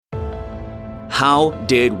how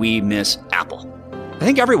did we miss Apple? I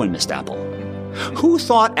think everyone missed Apple. Who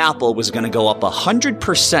thought Apple was going to go up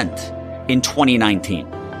 100% in 2019?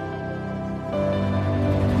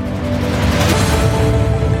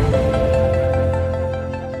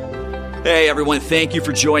 Hey everyone, thank you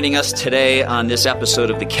for joining us today on this episode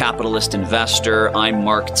of The Capitalist Investor. I'm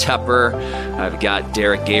Mark Tepper. I've got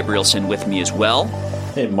Derek Gabrielson with me as well.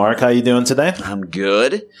 Hey Mark, how you doing today? I'm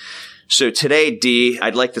good. So today, D,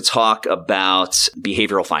 I'd like to talk about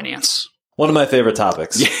behavioral finance. One of my favorite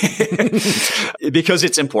topics. Because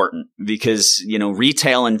it's important. Because,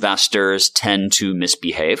 retail investors tend to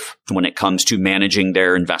misbehave when it comes to managing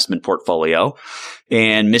their investment portfolio.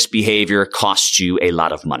 And misbehavior costs you a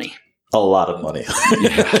lot of money. A lot of money.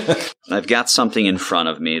 Yeah. I've got something in front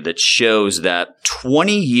of me that shows that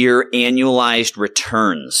 20-year annualized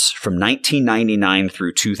returns from 1999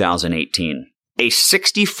 through 2018, a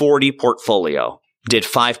 60-40 portfolio did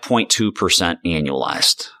 5.2%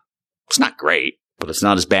 annualized. It's not great, but it's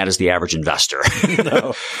not as bad as the average investor.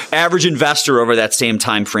 No. Average investor over that same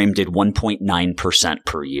time frame did 1.9%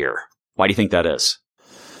 per year. Why do you think that is?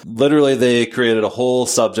 Literally, they created a whole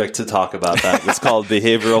subject to talk about that. It's called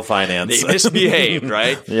behavioral finance. They misbehaved,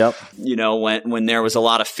 right? Yep. When there was a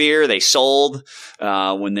lot of fear, they sold.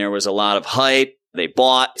 When there was a lot of hype, they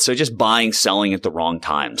bought. So just buying, selling at the wrong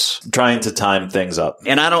times. Trying to time things up.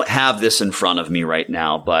 And I don't have this in front of me right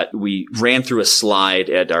now, but we ran through a slide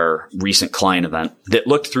at our recent client event that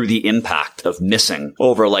looked through the impact of missing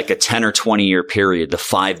over like a 10 or 20 year period, the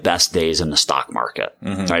 5 best days in the stock market.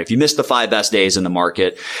 Mm-hmm. Right? If you missed the 5 best days in the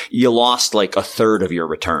market, you lost like a third of your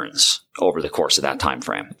returns over the course of that time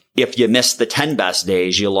frame. If you missed the 10 best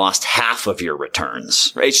days, you lost half of your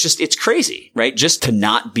returns. Right? It's crazy, right? Just to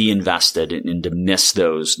not be invested and to miss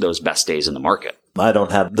those best days in the market. I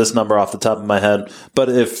don't have this number off the top of my head, but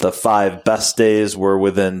if the 5 best days were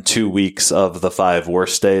within 2 weeks of the 5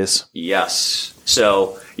 worst days. Yes.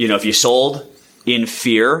 So, if you sold in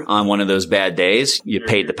fear on one of those bad days, you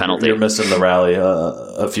paid the penalty. You're missing the rally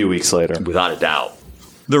a few weeks later. Without a doubt.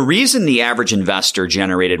 The reason the average investor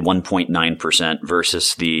generated 1.9%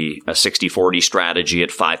 versus the 60-40 strategy at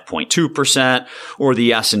 5.2% or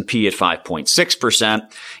the S&P at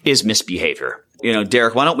 5.6% is misbehavior.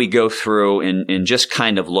 Derek, why don't we go through and just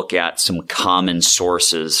kind of look at some common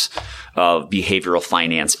sources of behavioral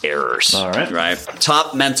finance errors. All right. Right?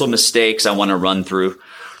 Top mental mistakes I want to run through.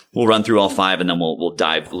 We'll run through all 5 and then we'll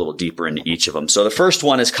dive a little deeper into each of them. So the first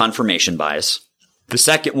one is confirmation bias. The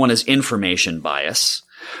second one is information bias.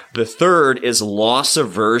 The third is loss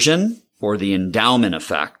aversion or the endowment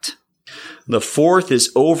effect. The fourth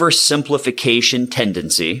is oversimplification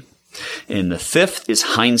tendency. And the fifth is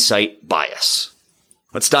hindsight bias.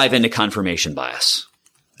 Let's dive into confirmation bias.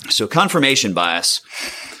 So confirmation bias,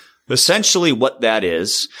 essentially what that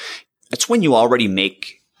is, it's when you already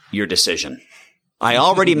make your decision. I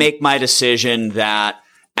already make my decision that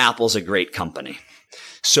Apple's a great company.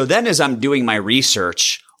 So then as I'm doing my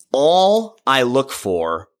research, all I look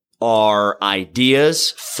for are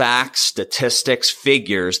ideas, facts, statistics,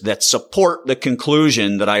 figures that support the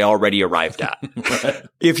conclusion that I already arrived at. Right.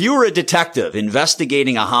 If you were a detective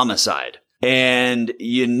investigating a homicide and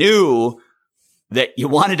you knew that you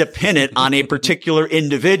wanted to pin it on a particular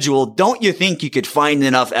individual, don't you think you could find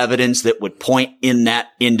enough evidence that would point in that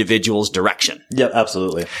individual's direction? Yep,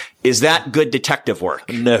 absolutely. Is that good detective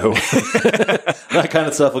work? No. That kind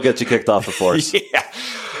of stuff will get you kicked off the force. Yeah.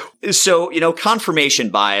 So,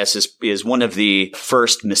 confirmation bias is one of the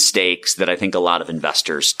first mistakes that I think a lot of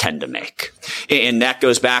investors tend to make. And that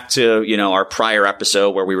goes back to, our prior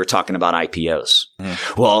episode where we were talking about IPOs.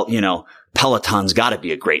 Mm. Well, Peloton's got to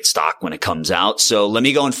be a great stock when it comes out. So let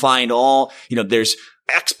me go and find all, there's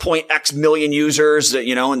X million users,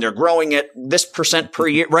 and they're growing at this % per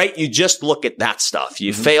year, right? You just look at that stuff.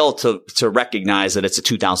 You fail to recognize that it's a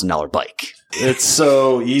 $2,000 bike. It's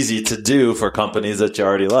so easy to do for companies that you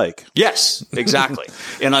already like. Yes, exactly.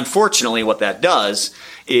 And unfortunately, what that does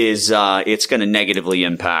is it's going to negatively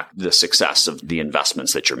impact the success of the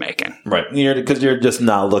investments that you're making. Right. Because you're just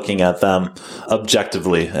not looking at them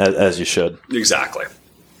objectively as you should. Exactly.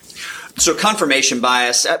 So confirmation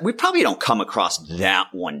bias, we probably don't come across that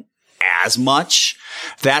one as much.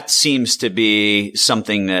 That seems to be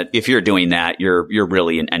something that if you're doing that, you're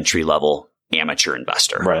really an entry-level amateur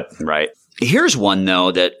investor. Right. Here's one,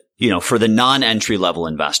 though, that, for the non-entry level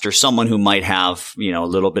investor, someone who might have, a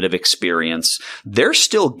little bit of experience, they're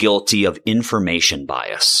still guilty of information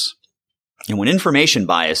bias. And what information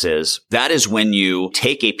bias is, that is when you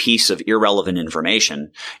take a piece of irrelevant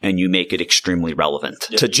information and you make it extremely relevant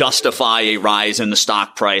to justify a rise in the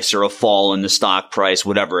stock price or a fall in the stock price,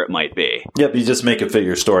 whatever it might be. Yep. You just make it fit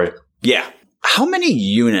your story. Yeah. How many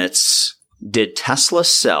units did Tesla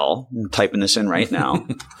sell? I'm typing this in right now.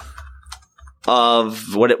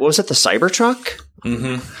 Of what was it? The Cybertruck?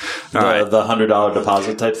 Mm-hmm. The $100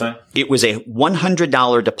 deposit type thing? It was a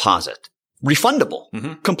 $100 deposit.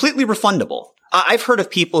 Refundable. Completely refundable. I've heard of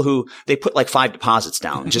people who they put like 5 deposits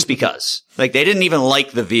down just because. Like they didn't even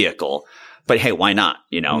like the vehicle. But hey, why not?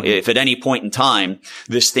 If at any point in time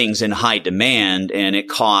this thing's in high demand and it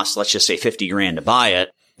costs, let's just say $50,000 to buy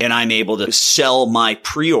it, and I'm able to sell my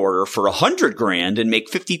pre-order for $100,000 and make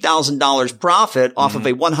 $50,000 profit off of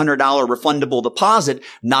a $100 refundable deposit,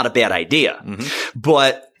 not a bad idea.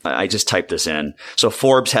 But I just typed this in. So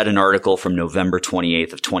Forbes had an article from November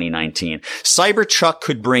 28th of 2019. Cybertruck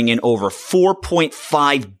could bring in over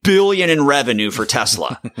 $4.5 billion in revenue for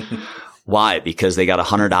Tesla. Why? Because they got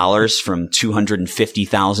 $100 from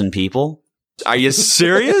 250,000 people? Are you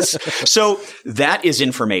serious? So that is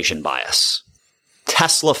information bias.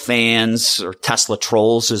 Tesla fans, or Tesla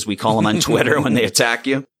trolls as we call them on Twitter when they attack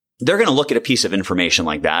you, they're going to look at a piece of information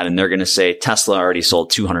like that and they're going to say Tesla already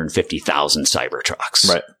sold 250,000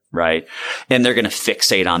 Cybertrucks. Right. And they're going to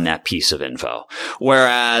fixate on that piece of info.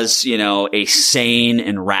 Whereas, a sane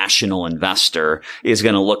and rational investor is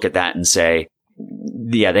going to look at that and say,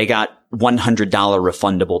 yeah, they got $100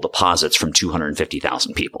 refundable deposits from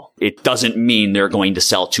 250,000 people. It doesn't mean they're going to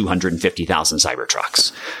sell 250,000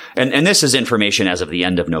 Cybertrucks. And this is information as of the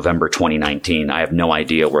end of November 2019. I have no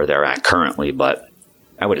idea where they're at currently, but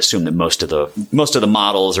I would assume that most of the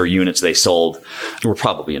models or units they sold were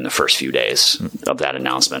probably in the first few days of that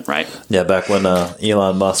announcement, right? Yeah, back when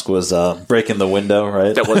Elon Musk was breaking the window,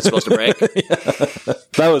 right? That wasn't supposed to break? Yeah.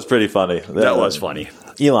 That was pretty funny. That was funny.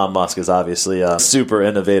 Elon Musk is obviously a super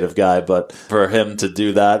innovative guy, but for him to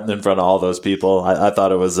do that in front of all those people, I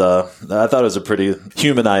thought it was a pretty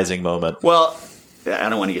humanizing moment. Well, I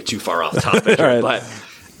don't want to get too far off topic here, right. But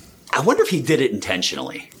I wonder if he did it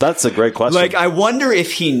intentionally. That's a great question. Like, I wonder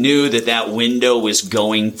if he knew that window was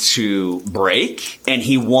going to break and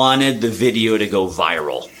he wanted the video to go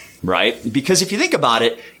viral, right? Because if you think about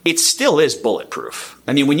it, it still is bulletproof.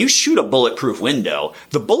 I mean, when you shoot a bulletproof window,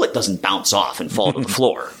 the bullet doesn't bounce off and fall to the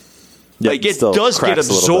floor. Like, it does get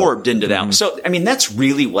absorbed into that. So, I mean, that's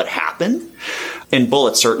really what happened. And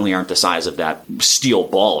bullets certainly aren't the size of that steel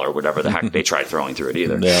ball or whatever the heck they tried throwing through it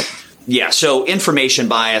either. Yeah. Yeah, so information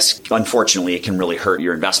bias, unfortunately, it can really hurt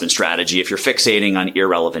your investment strategy if you're fixating on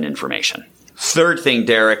irrelevant information. Third thing,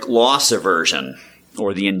 Derek, loss aversion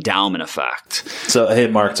or the endowment effect. So, hey,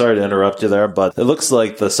 Mark, sorry to interrupt you there, but it looks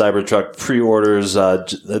like the Cybertruck pre-orders,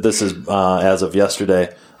 this is as of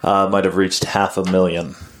yesterday, might have reached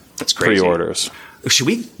 500,000. That's crazy. Pre-orders. Should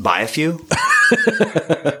we buy a few?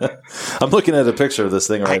 I'm looking at a picture of this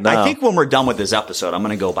thing right now. I think when we're done with this episode, I'm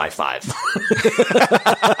going to go buy 5.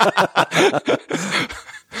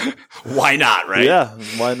 Why not, right? Yeah,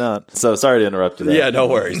 why not? So sorry to interrupt you there. Yeah, no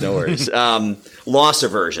worries. Loss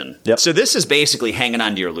aversion. Yep. So this is basically hanging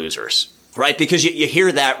on to your losers, right? Because you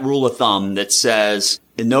hear that rule of thumb that says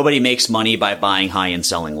nobody makes money by buying high and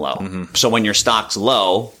selling low. Mm-hmm. So when your stock's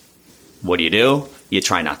low, what do? You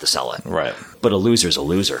try not to sell it. Right. But a loser's a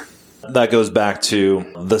loser. That goes back to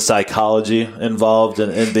the psychology involved in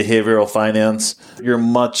behavioral finance. You're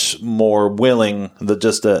much more willing,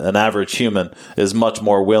 an average human is much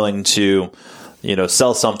more willing to,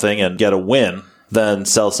 sell something and get a win than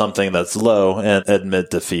sell something that's low and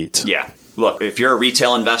admit defeat. Yeah. Look, if you're a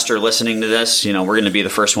retail investor listening to this, we're going to be the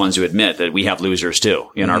first ones to admit that we have losers too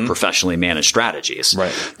in our professionally managed strategies.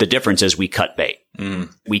 Right. The difference is we cut bait.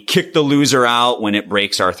 We kick the loser out when it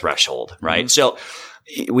breaks our threshold, right? So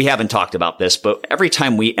we haven't talked about this, but every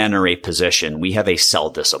time we enter a position, we have a sell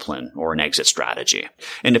discipline or an exit strategy.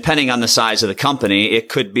 And depending on the size of the company, it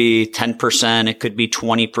could be 10%, it could be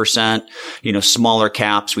 20%. Smaller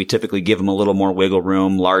caps, we typically give them a little more wiggle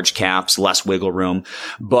room. Large caps, less wiggle room.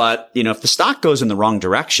 But, if the stock goes in the wrong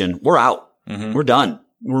direction, we're out. We're done.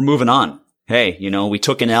 We're moving on. Hey, we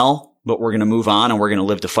took an L, but we're going to move on and we're going to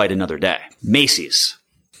live to fight another day. Macy's,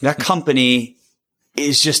 that company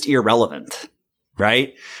is just irrelevant.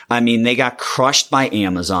 Right? I mean, they got crushed by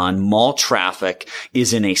Amazon. Mall traffic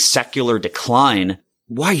is in a secular decline.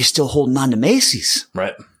 Why are you still holding on to Macy's?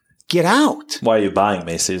 Right. Get out. Why are you buying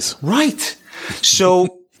Macy's? Right.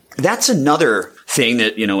 So that's another thing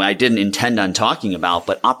that, I didn't intend on talking about,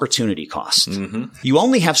 but opportunity cost. You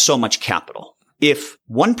only have so much capital. If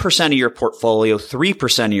 1% of your portfolio,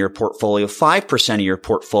 3% of your portfolio, 5% of your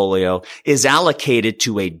portfolio is allocated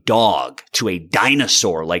to a dog, to a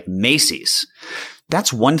dinosaur like Macy's,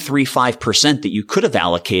 that's 135% that you could have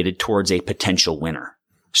allocated towards a potential winner.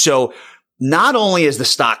 So not only is the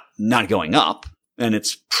stock not going up, and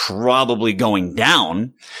it's probably going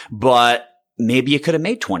down, but maybe you could have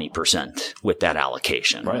made 20% with that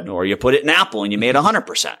allocation. Right. Or you put it in Apple and you made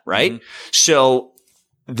 100%, right? Mm-hmm. So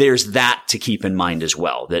there's that to keep in mind as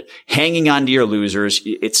well, that hanging on to your losers,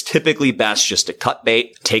 it's typically best just to cut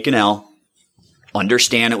bait, take an L,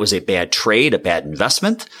 understand it was a bad trade, a bad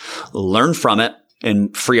investment, learn from it,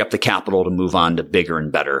 and free up the capital to move on to bigger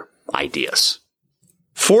and better ideas.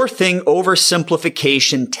 Fourth thing,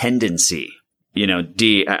 oversimplification tendency.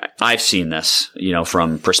 D, I've seen this,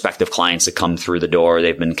 from prospective clients that come through the door.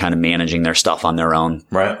 They've been kind of managing their stuff on their own.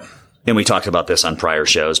 Right. And we talked about this on prior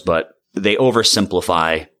shows, but they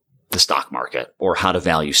oversimplify the stock market or how to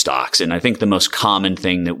value stocks. And I think the most common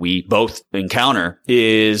thing that we both encounter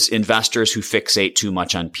is investors who fixate too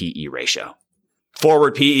much on PE ratio.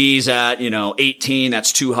 Forward PE's at, 18,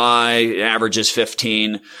 that's too high. Average is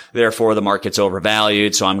 15. Therefore, the market's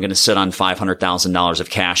overvalued. So I'm going to sit on $500,000 of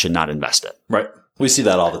cash and not invest it. Right. We see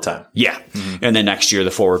that all the time. Yeah. Mm-hmm. And then next year,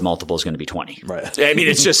 the forward multiple is going to be 20. Right. I mean,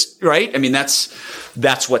 it's just, right? I mean, that's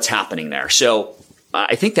what's happening there. So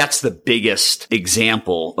I think that's the biggest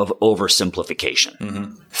example of oversimplification.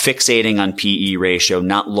 Mm-hmm. Fixating on PE ratio,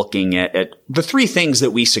 not looking at the three things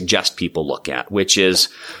that we suggest people look at, which is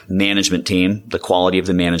management team, the quality of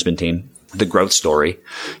the management team, the growth story.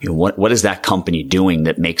 What is that company doing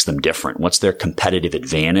that makes them different? What's their competitive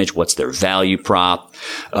advantage? What's their value prop?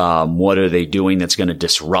 What are they doing that's going to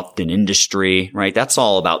disrupt an industry, right? That's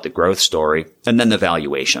all about the growth story. And then the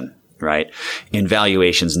valuation. Right. And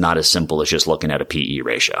valuation's not as simple as just looking at a PE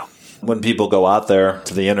ratio. When people go out there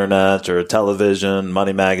to the internet or television,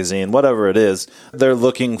 Money Magazine, whatever it is, they're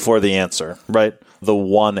looking for the answer, right? The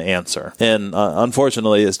one answer. And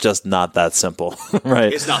unfortunately, it's just not that simple,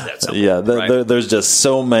 right? It's not that simple. Yeah, there's just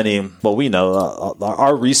so many. Well, we know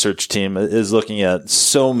our research team is looking at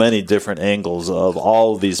so many different angles of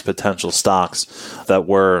all of these potential stocks that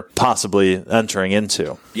we're possibly entering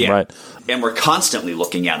into, right? And we're constantly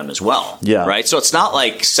looking at them as well, right? So it's not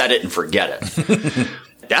like set it and forget it.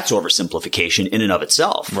 That's oversimplification in and of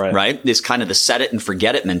itself, right? It's kind of the set it and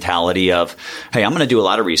forget it mentality of, hey, I'm going to do a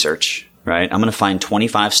lot of research, right? I'm going to find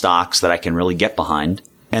 25 stocks that I can really get behind,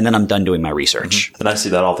 and then I'm done doing my research. Mm-hmm. And I see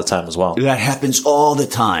that all the time as well. That happens all the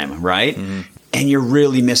time, right? Mm-hmm. And you're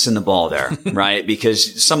really missing the ball there, right?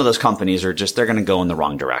 Because some of those companies are they're going to go in the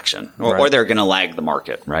wrong direction or they're going to lag the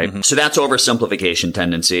market, right? Mm-hmm. So that's oversimplification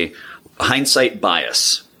tendency. Hindsight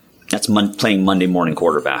bias. That's playing Monday morning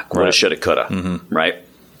quarterback. Woulda, shoulda, coulda, right?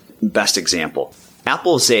 Best example.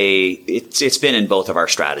 Apple's it's been in both of our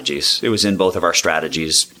strategies. It was in both of our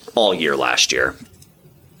strategies all year last year.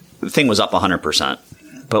 The thing was up 100%.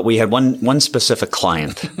 But we had one specific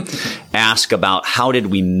client ask about how did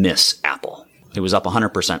we miss Apple? It was up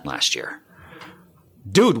 100% last year.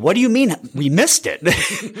 Dude, what do you mean we missed it?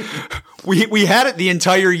 we had it the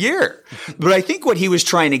entire year. But I think what he was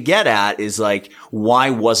trying to get at is like, why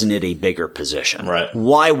wasn't it a bigger position? Right.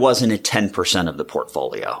 Why wasn't it 10% of the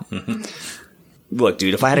portfolio? Mm-hmm. Look,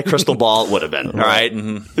 dude, if I had a crystal ball, it would have been, all right?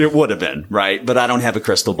 Mm-hmm. It would have been, right? But I don't have a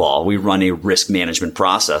crystal ball. We run a risk management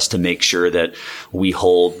process to make sure that we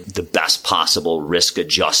hold the best possible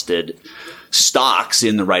risk-adjusted stocks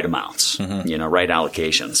in the right amounts, right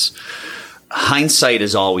allocations. Hindsight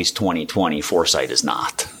is always 20/20. Foresight is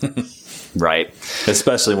not, right?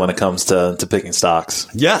 Especially when it comes to picking stocks.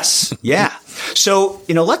 Yes. Yeah. So,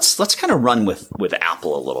 let's kind of run with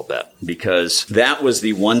Apple a little bit, because that was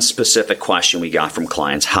the one specific question we got from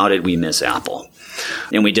clients. How did we miss Apple?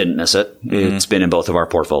 And we didn't miss it. Mm-hmm. It's been in both of our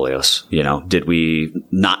portfolios. Did we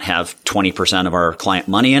not have 20% of our client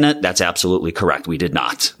money in it? That's absolutely correct. We did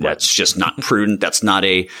not. That's just not prudent. That's not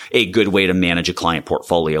a good way to manage a client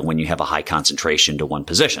portfolio when you have a high concentration to one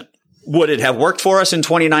position. Would it have worked for us in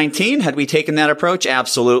 2019 had we taken that approach?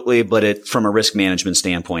 Absolutely. But from a risk management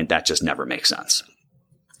standpoint, that just never makes sense.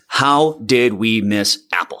 How did we miss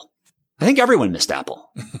Apple? I think everyone missed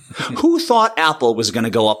Apple. Who thought Apple was going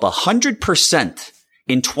to go up 100%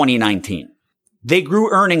 in 2019? They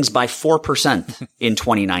grew earnings by 4% in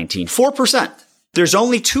 2019. 4%. There's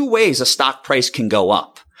only two ways a stock price can go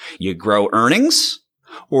up. You grow earnings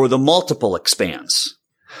or the multiple expands.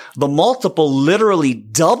 The multiple literally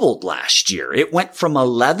doubled last year. It went from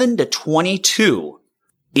 11 to 22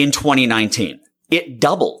 in 2019. It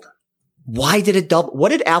doubled. Why did it double? What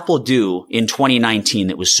did Apple do in 2019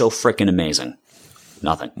 that was so freaking amazing?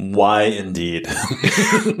 Nothing. Why indeed?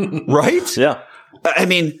 Right? Yeah. I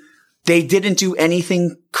mean, they didn't do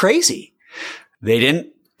anything crazy. They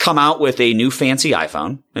didn't come out with a new fancy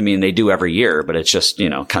iPhone. I mean, they do every year, but it's just,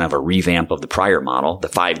 kind of a revamp of the prior model. The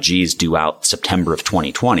 5Gs due out September of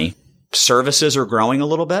 2020. Services are growing a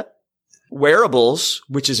little bit. Wearables,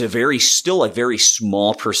 which is still a very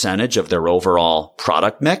small percentage of their overall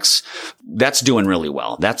product mix, that's doing really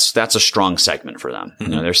well. That's a strong segment for them.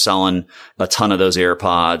 Mm-hmm. They're selling a ton of those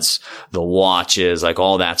AirPods, the watches, like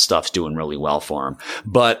all that stuff's doing really well for them.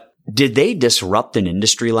 But did they disrupt an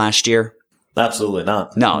industry last year? Absolutely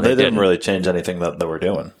not. No, they didn't really change anything that we're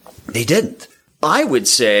doing. They didn't. I would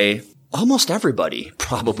say almost everybody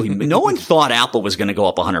probably. No one thought Apple was going to go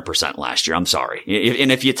up 100% last year. I'm sorry.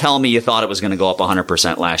 And if you tell me you thought it was going to go up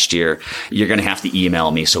 100% last year, you're going to have to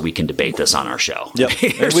email me so we can debate this on our show. Yep.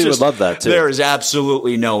 And we would love that too. There is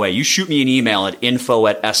absolutely no way. You shoot me an email at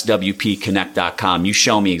info@swpconnect.com. You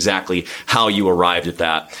show me exactly how you arrived at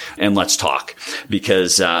that, and let's talk.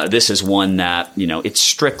 Because this is one that, it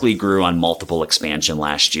strictly grew on multiple expansion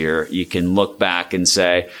last year. You can look back and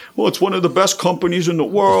say, well, it's one of the best companies in the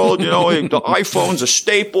world, the iPhone's a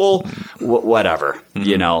staple, whatever.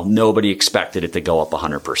 Mm-hmm. Nobody expected it to go up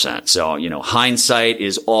 100%. So, hindsight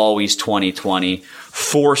is always 20/20.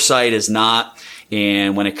 Foresight is not.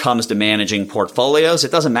 And when it comes to managing portfolios, it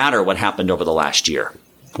doesn't matter what happened over the last year.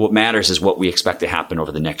 What matters is what we expect to happen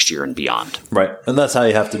over the next year and beyond. Right. And that's how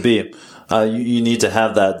you have to be. You need to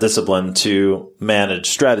have that discipline to manage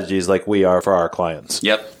strategies like we are for our clients.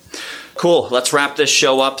 Yep. Cool. Let's wrap this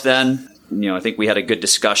show up then. I think we had a good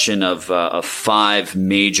discussion of 5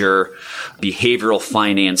 major behavioral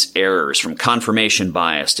finance errors, from confirmation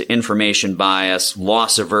bias to information bias,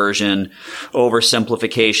 loss aversion,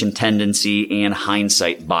 oversimplification tendency, and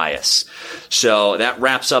hindsight bias. So that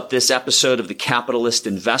wraps up this episode of The Capitalist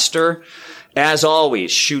Investor. As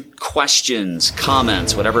always, shoot questions,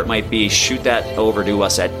 comments, whatever it might be. Shoot that over to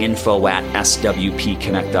us at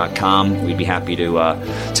info@swpconnect.com. We'd be happy to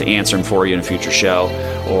answer them for you in a future show,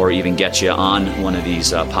 or even get you on one of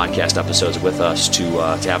these podcast episodes with us to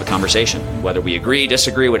have a conversation. Whether we agree,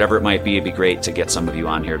 disagree, whatever it might be, it'd be great to get some of you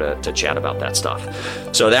on here to chat about that stuff.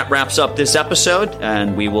 So that wraps up this episode,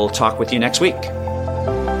 and we will talk with you next week.